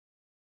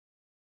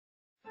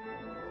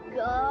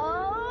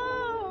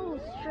Go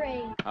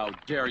straight. How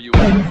dare you?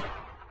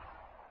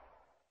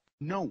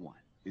 No one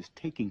is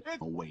taking it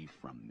away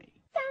from me.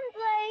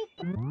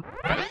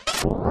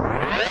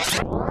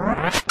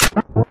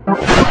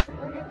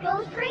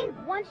 Go straight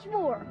once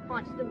more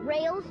onto the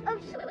rails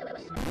of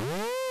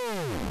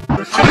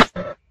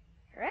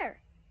Rare.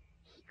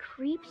 He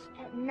creeps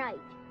at night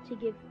to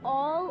give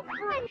all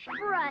fresh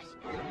breast.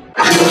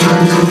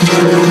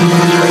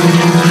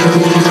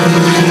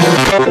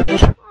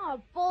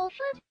 Oh,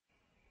 bullshit.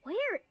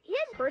 Where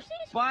is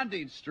Percy's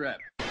Bonding strip.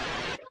 Hey,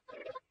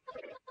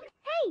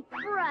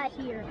 right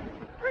here.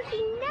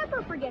 Percy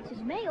never forgets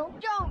his mail.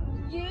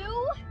 Don't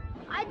you?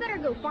 I better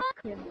go find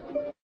him.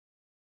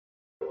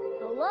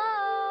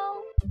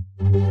 Hello?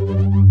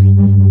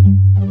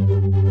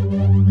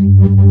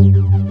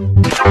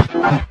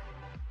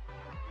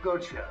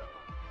 Good show.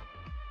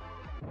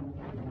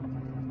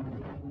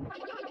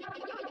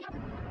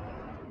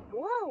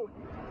 Whoa.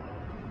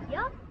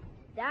 Yup,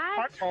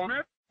 that's...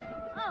 Tomax?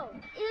 Oh,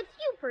 it's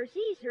you, Percy.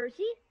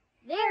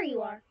 There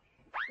you are.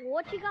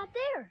 What you got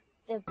there?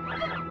 Yes,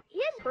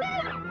 Percy.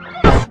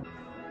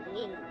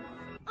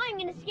 I'm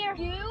gonna scare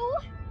you.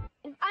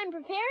 If I'm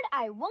prepared,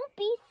 I won't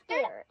be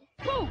scared.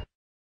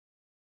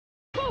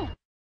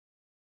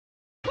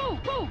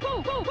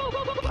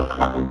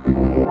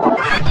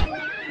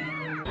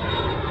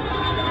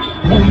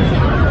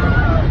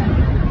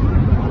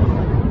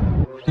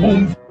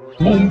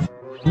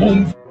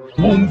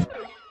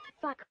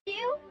 Fuck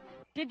you.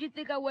 Did you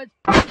think I was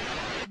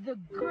the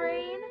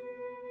grain?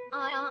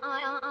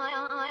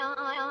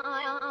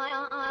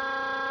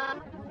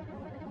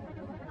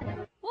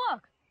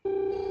 Look.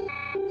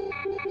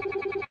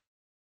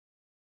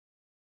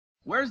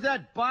 Where's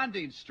that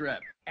bonding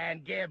strip?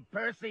 And give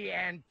Percy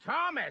and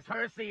Thomas,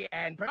 Percy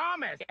and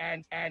Thomas,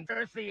 and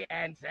Percy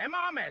and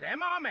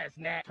Thomas,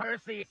 net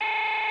Percy.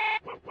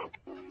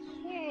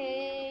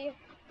 Okay.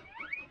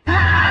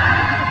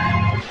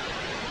 I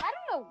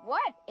don't know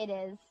what it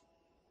is.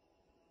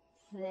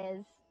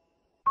 Says.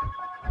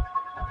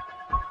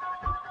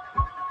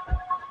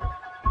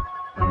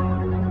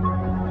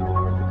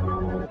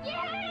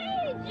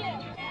 Yay!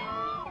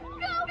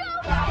 Go, go!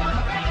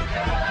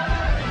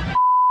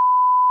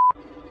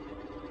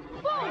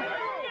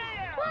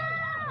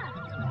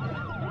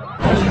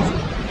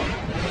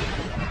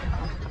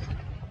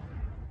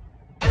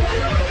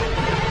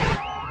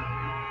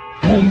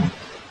 Boom!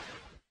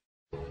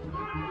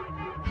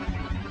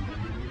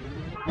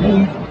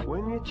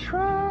 When you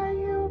try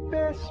your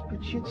best,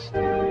 but you'd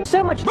still...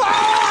 So much.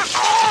 Thanks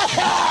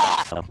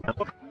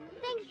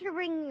for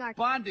bringing our...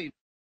 Bonding.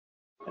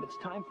 But it's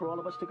time for all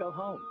of us to go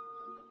home.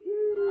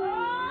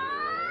 Ah!